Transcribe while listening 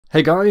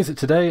Hey guys,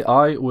 today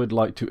I would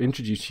like to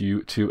introduce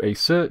you to a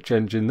search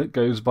engine that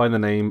goes by the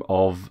name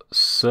of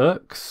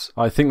Searx.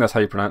 I think that's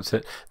how you pronounce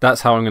it.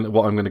 That's what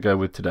I'm going to go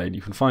with today.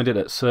 You can find it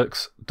at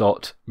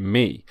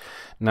searx.me.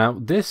 Now,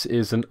 this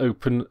is an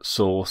open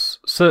source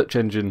search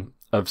engine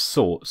of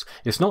sorts.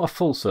 It's not a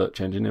full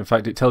search engine. In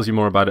fact, it tells you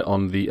more about it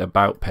on the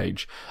About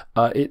page.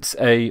 It's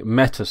a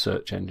meta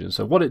search engine.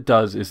 So what it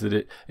does is that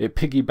it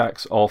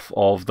piggybacks off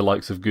of the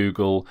likes of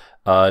Google,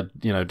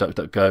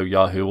 DuckDuckGo,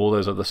 Yahoo, all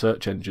those other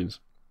search engines.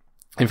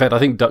 In fact, I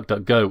think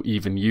DuckDuckGo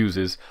even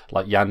uses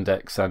like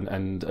Yandex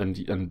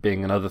and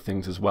Bing and other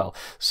things as well.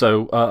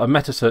 So a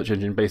meta search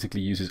engine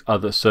basically uses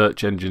other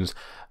search engines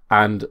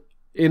and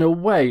in a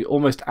way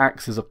almost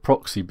acts as a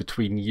proxy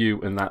between you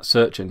and that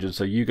search engine.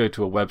 So you go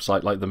to a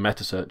website like the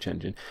meta search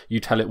engine, you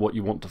tell it what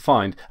you want to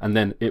find, and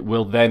then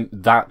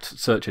that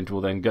search engine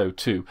will then go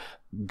to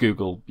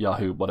Google,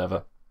 Yahoo,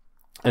 whatever,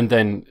 and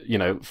then,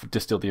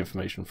 distill the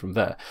information from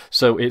there.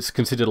 So it's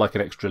considered like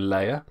an extra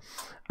layer.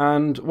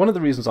 And one of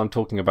the reasons I'm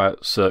talking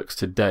about Searx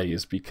today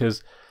is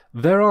because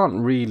there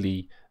aren't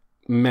really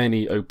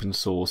many open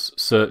source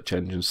search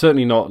engines,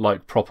 certainly not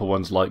like proper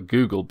ones like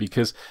Google,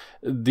 because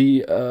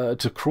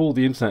to crawl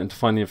the internet and to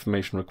find the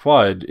information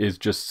required is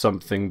just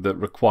something that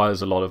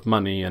requires a lot of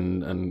money,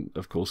 and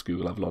of course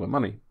Google have a lot of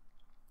money.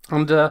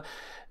 And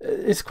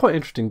it's quite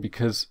interesting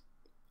because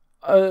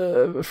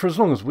for as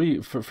long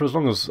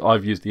as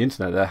I've used the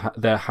internet,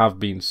 there have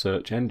been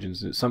search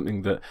engines. It's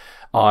something that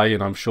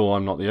and I'm sure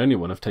I'm not the only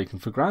one, have taken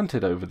for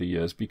granted over the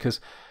years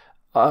because,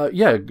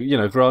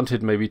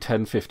 granted maybe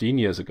 10, 15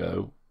 years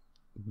ago,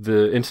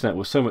 the internet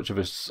was so much of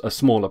a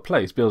smaller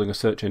place. Building a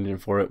search engine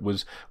for it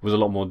was a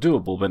lot more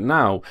doable. But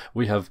now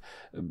we have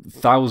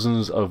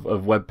thousands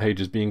of web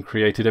pages being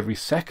created every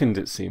second,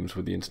 it seems,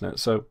 with the internet.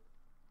 So,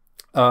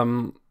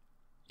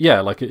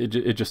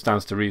 it just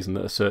stands to reason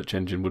that a search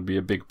engine would be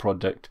a big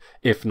project,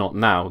 if not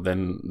now,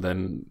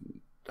 then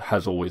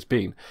has always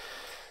been.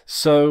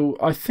 So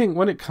I think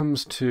when it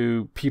comes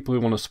to people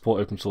who want to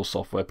support open source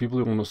software, people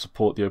who want to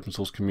support the open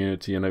source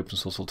community and open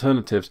source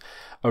alternatives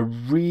are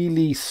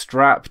really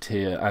strapped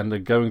here and are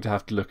going to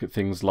have to look at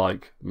things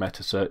like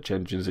meta search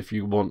engines if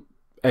you want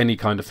any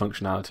kind of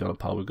functionality on a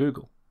par with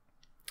Google,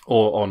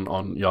 or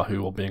on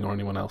Yahoo or Bing or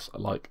anyone else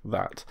like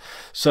that.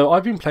 So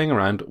I've been playing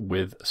around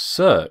with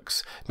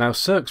Searx. Now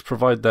Searx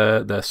provide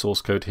their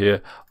source code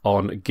here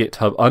on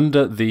GitHub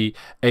under the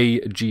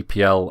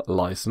AGPL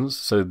license.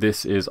 So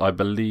this is, I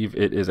believe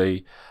it is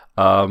a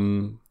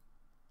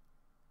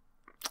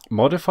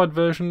modified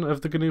version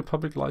of the GNU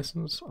public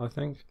license, I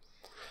think.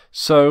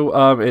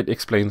 So it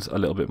explains a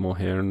little bit more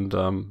here, and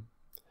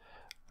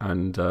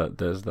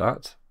there's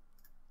that.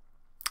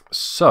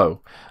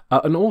 So,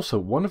 and also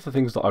one of the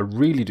things that I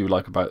really do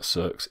like about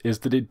Searx is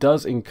that it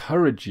does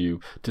encourage you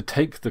to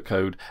take the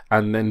code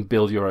and then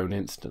build your own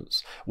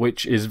instance,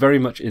 which is very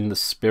much in the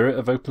spirit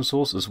of open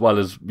source as well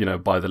as,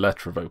 by the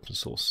letter of open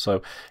source.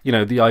 So,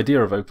 the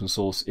idea of open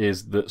source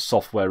is that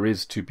software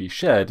is to be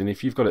shared, and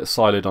if you've got it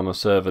siloed on a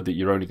server that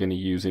you're only going to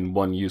use in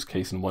one use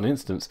case in one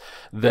instance,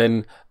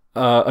 then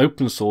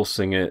open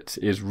sourcing it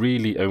is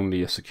really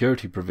only a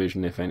security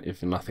provision,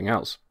 if nothing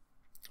else.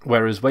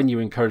 Whereas when you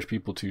encourage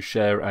people to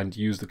share and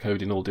use the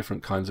code in all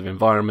different kinds of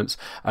environments,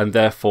 and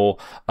therefore,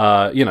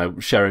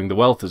 sharing the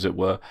wealth, as it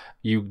were,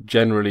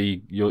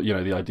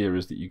 the idea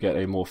is that you get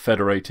a more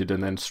federated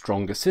and then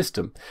stronger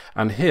system.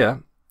 And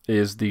here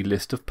is the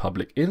list of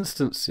public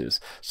instances.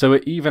 So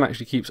it even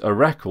actually keeps a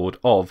record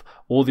of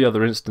all the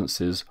other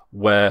instances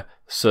where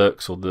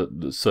Searx, or the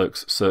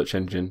Searx search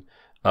engine,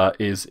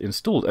 is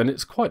installed, and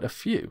it's quite a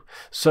few.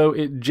 So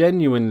it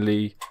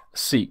genuinely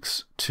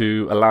seeks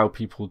to allow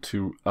people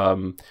to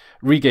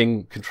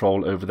regain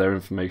control over their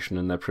information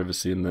and their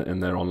privacy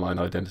and their online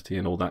identity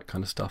and all that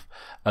kind of stuff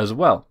as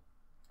well.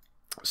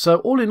 So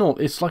all in all,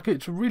 it's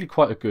really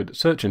quite a good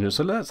search engine.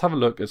 So let's have a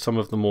look at some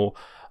of the more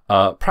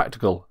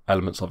practical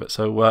elements of it.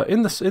 So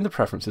in the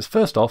preferences,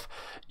 first off,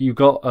 you've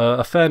got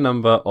a fair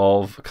number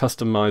of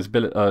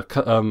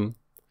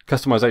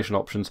customization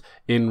options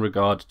in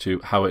regard to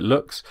how it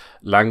looks.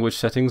 Language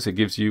settings, it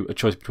gives you a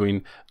choice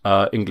between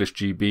English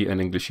GB and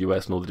English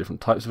US and all the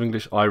different types of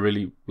English. I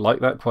really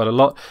like that quite a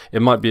lot.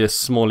 It might be a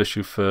small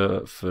issue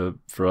for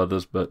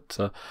others,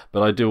 but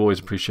I do always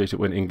appreciate it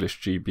when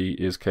English GB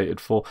is catered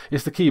for.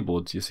 It's the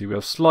keyboards. You see, we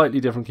have slightly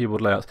different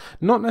keyboard layouts,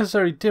 not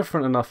necessarily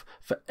different enough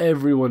for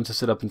everyone to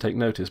sit up and take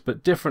notice,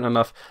 but different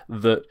enough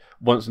that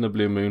once in a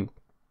blue moon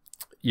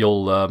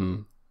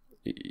you'll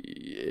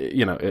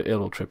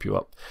it'll trip you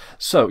up.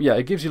 So yeah,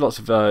 it gives you lots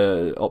of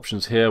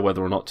options here,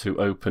 whether or not to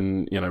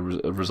open,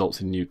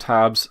 results in new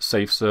tabs,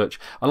 safe search.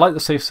 I like the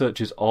safe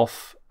search is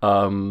off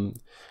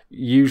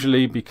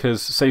usually,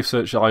 because safe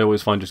search I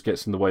always find just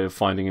gets in the way of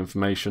finding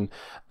information.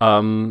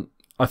 I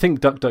think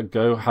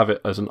DuckDuckGo have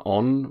it as an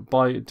on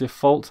by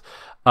default.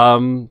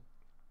 But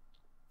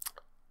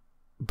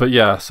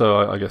yeah,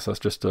 so I guess that's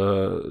just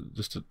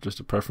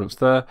a preference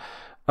there.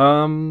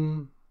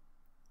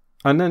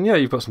 And then, yeah,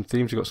 you've got some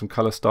themes, you've got some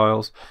color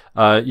styles.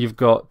 You've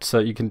got,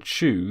 you can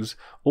choose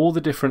all the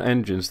different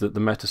engines that the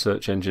meta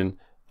search engine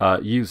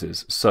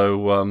uses.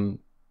 So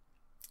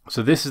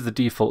So this is the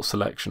default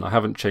selection. I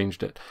haven't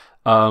changed it.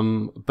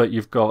 But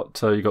you've got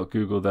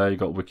Google there, you've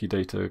got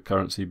Wikidata,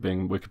 Currency,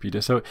 Bing,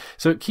 Wikipedia. So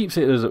it keeps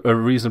it as a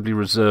reasonably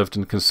reserved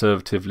and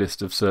conservative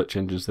list of search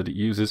engines that it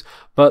uses.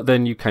 But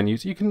then you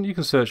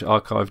can search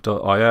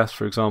archive.is,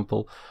 for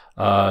example.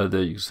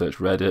 There you can search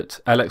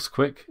Reddit. LX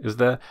Quick is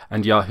there,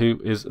 and Yahoo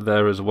is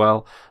there as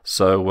well.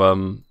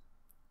 So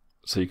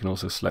you can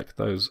also select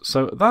those.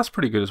 So that's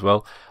pretty good as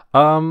well.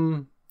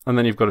 And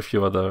then you've got a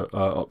few other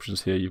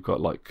options here. You've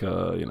got like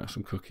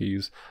some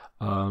cookies.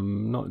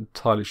 Not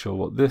entirely sure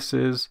what this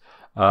is.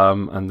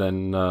 And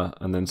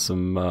then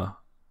some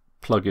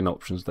plugin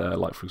options there,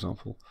 like for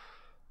example,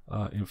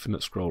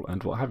 infinite scroll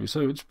and what have you.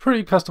 So it's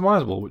pretty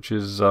customizable, which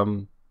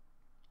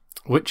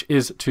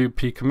is to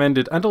be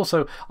commended, and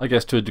also, I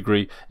guess, to a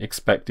degree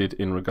expected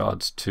in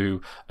regards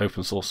to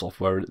open source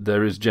software.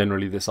 There is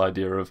generally this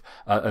idea of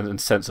and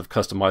sense of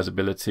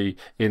customizability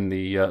in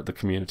the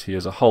community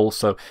as a whole.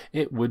 So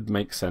it would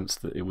make sense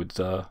that it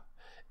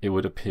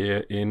would appear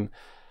in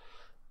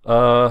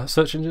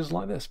search engines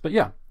like this. But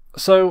yeah.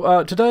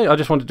 So today I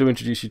just wanted to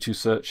introduce you to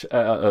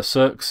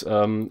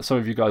Searx. Some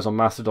of you guys on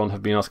Mastodon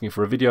have been asking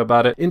for a video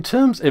about it. In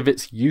terms of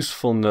its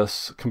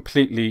usefulness,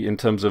 completely in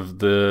terms of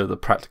the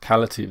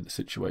practicality of the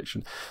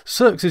situation,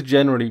 Searx is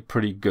generally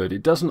pretty good.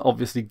 It doesn't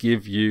obviously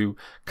give you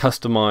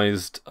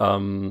customized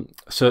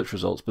search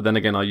results, but then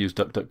again I use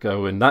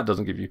DuckDuckGo and that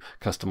doesn't give you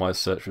customized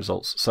search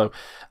results. So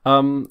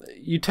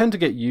you tend to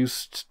get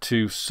used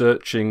to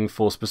searching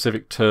for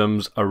specific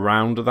terms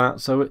around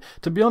that. So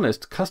to be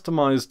honest,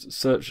 customized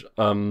search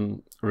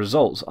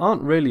results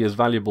aren't really as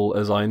valuable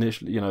as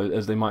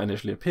as they might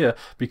initially appear,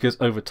 because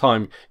over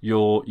time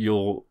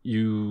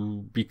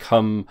you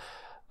become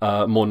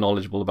more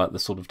knowledgeable about the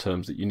sort of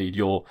terms that you need.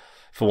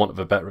 For want of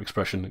a better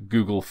expression,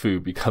 Google foo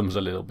becomes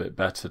a little bit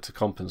better to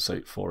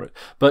compensate for it.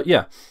 But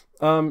yeah,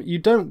 you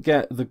don't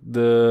get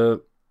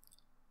the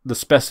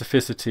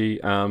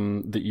specificity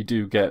that you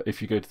do get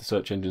if you go to the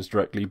search engines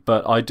directly,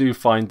 but I do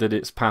find that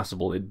it's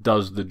passable. It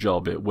does the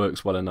job. It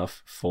works well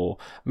enough for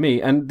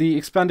me. And the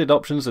expanded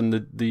options and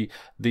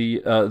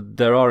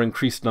there are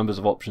increased numbers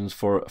of options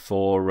for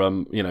sort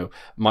of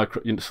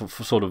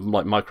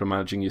like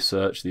micromanaging your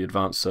search. The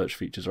advanced search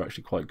features are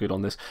actually quite good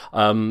on this.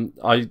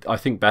 I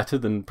think better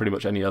than pretty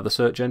much any other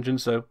search engine.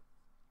 So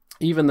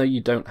even though you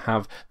don't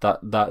have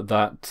that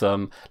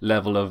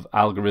level of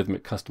algorithmic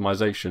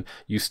customization,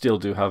 you still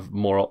do have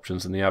more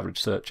options than the average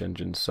search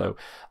engine. So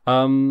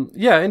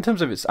yeah, in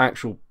terms of its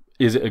actual,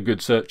 is it a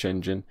good search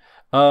engine?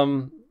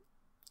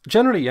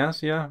 Generally,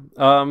 yes, yeah.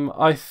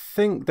 I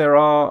think there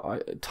are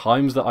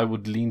times that I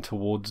would lean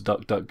towards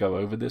DuckDuckGo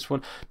over this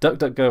one.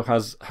 DuckDuckGo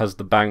has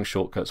the bang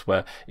shortcuts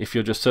where if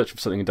you're just searching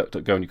for something in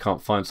DuckDuckGo and you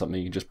can't find something,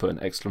 you can just put an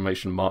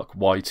exclamation mark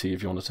YT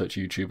if you want to search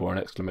YouTube, or an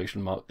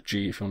exclamation mark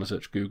G if you want to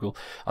search Google.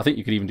 I think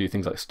you could even do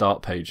things like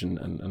start page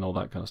and all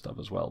that kind of stuff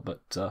as well.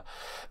 But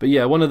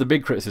yeah, one of the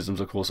big criticisms,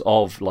 of course,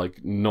 of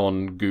like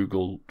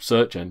non-Google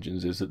search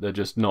engines is that they're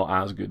just not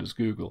as good as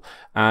Google.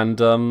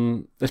 And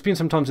it's been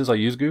some time since I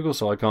used Google,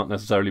 so I can't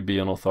necessarily be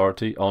an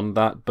authority on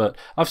that, but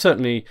I've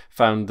certainly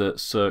found that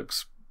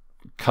Searx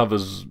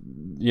covers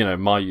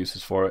my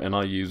uses for it, and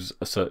I use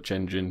a search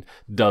engine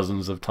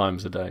dozens of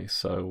times a day.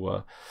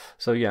 So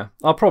yeah,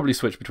 I'll probably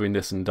switch between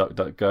this and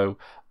DuckDuckGo.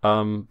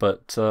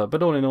 But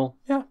all in all,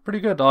 yeah, pretty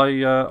good.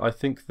 I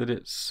think that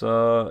it's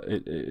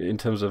in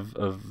terms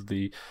of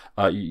the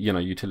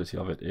utility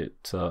of it,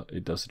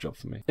 it does the job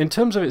for me. In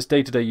terms of its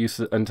day-to-day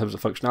use, in terms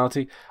of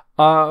functionality,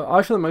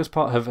 I for the most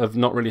part have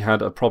not really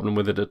had a problem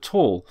with it at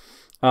all.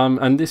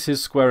 And this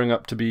is squaring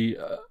up to be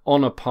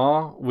on a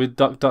par with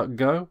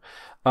DuckDuckGo.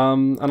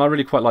 And I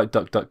really quite like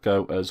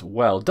DuckDuckGo as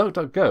well.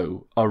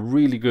 DuckDuckGo are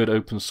really good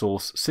open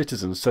source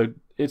citizens, so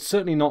it's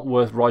certainly not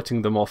worth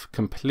writing them off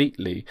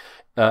completely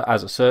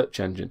as a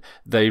search engine.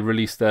 They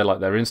released their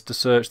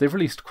InstaSearch. They've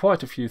released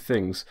quite a few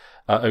things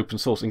open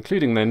source,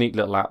 including their neat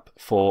little app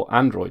for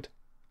Android.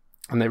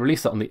 And they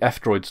released that on the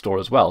F-Droid store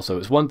as well. So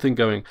it's one thing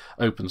going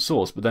open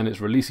source, but then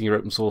it's releasing your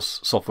open source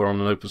software on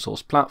an open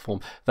source platform.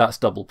 That's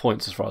double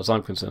points as far as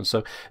I'm concerned.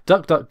 So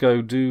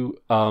DuckDuckGo do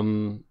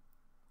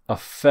a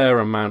fair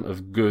amount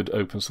of good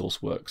open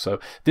source work.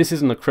 So this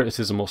isn't a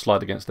criticism or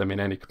slight against them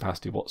in any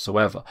capacity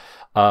whatsoever.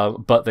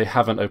 But they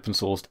haven't open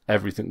sourced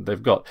everything that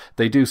they've got.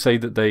 They do say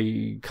that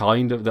they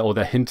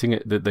they're hinting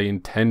at that they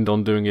intend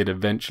on doing it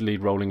eventually,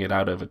 rolling it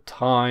out over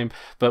time.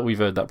 But we've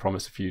heard that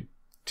promise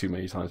too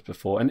many times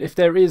before. And if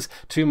there is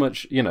too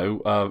much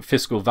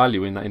fiscal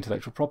value in that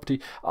intellectual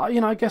property,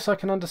 I guess I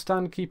can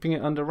understand keeping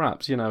it under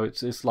wraps.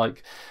 It's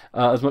like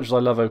as much as I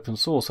love open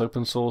source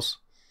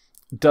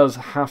does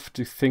have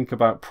to think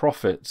about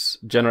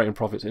generating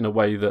profits in a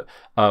way that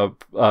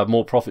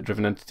more profit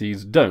driven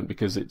entities don't,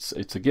 because it's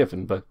a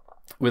given. But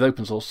with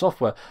open source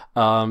software,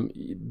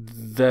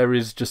 there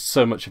is just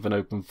so much of an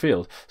open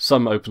field.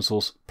 Some open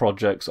source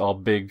projects are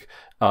big,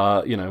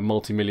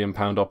 multi-million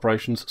pound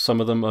operations. Some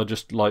of them are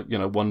just like,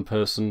 one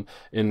person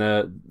in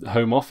their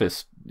home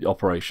office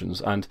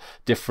operations, and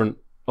different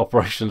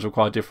operations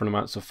require different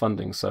amounts of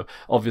funding. So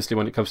obviously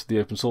when it comes to the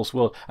open source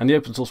world, and the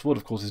open source world,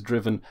 of course, is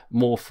driven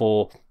more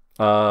for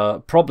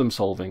problem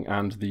solving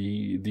and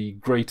the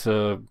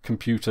greater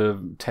computer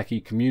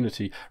techie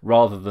community,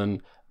 rather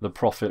than the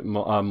profit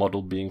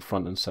model being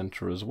front and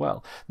center as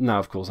well. Now,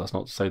 of course, that's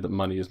not to say that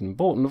money isn't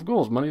important. Of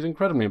course, money is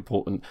incredibly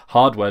important.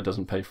 Hardware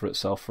doesn't pay for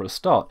itself for a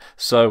start.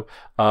 So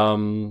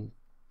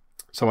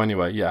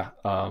anyway, yeah,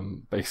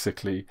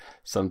 basically,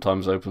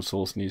 sometimes open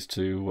source needs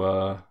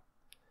to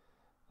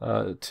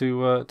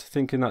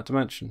think in that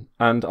dimension.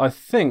 And I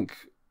think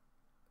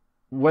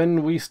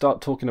when we start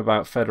talking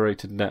about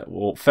federated net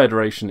or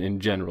federation in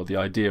general, the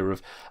idea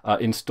of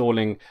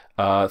installing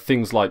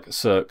things like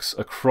Searx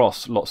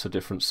across lots of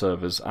different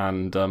servers,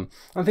 and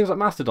things like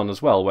Mastodon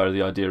as well, where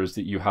the idea is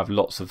that you have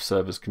lots of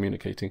servers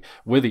communicating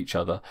with each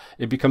other,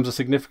 it becomes a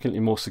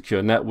significantly more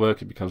secure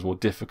network. It becomes more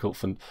difficult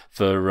for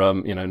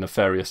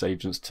nefarious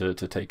agents to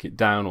take it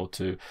down or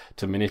to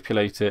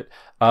manipulate it.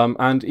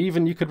 And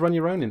even you could run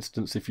your own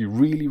instance if you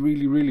really,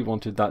 really, really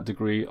wanted that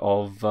degree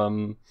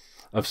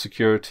of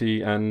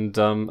security and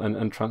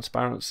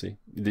transparency,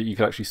 that you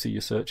could actually see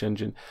your search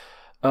engine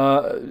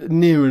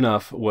near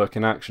enough work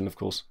in action. Of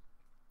course,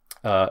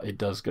 it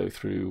does go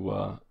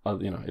through,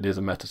 it is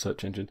a meta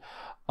search engine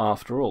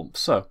after all.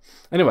 So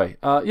anyway,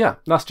 yeah,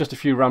 that's just a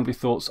few rambly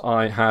thoughts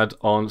I had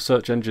on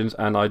search engines,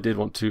 and I did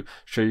want to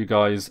show you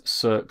guys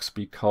Searx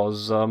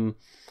because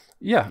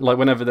yeah, like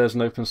whenever there's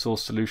an open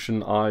source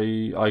solution,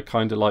 I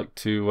kind of like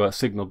to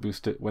signal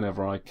boost it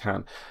whenever I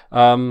can.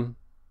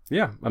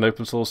 Yeah, an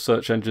open source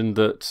search engine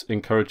that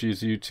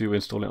encourages you to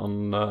install it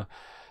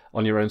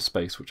on your own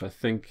space, which I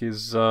think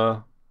is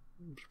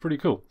pretty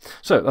cool.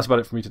 So that's about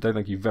it for me today.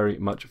 Thank you very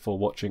much for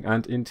watching,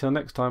 and until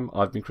next time,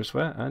 I've been Chris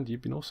Ware, and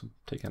you've been awesome.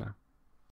 Take care now.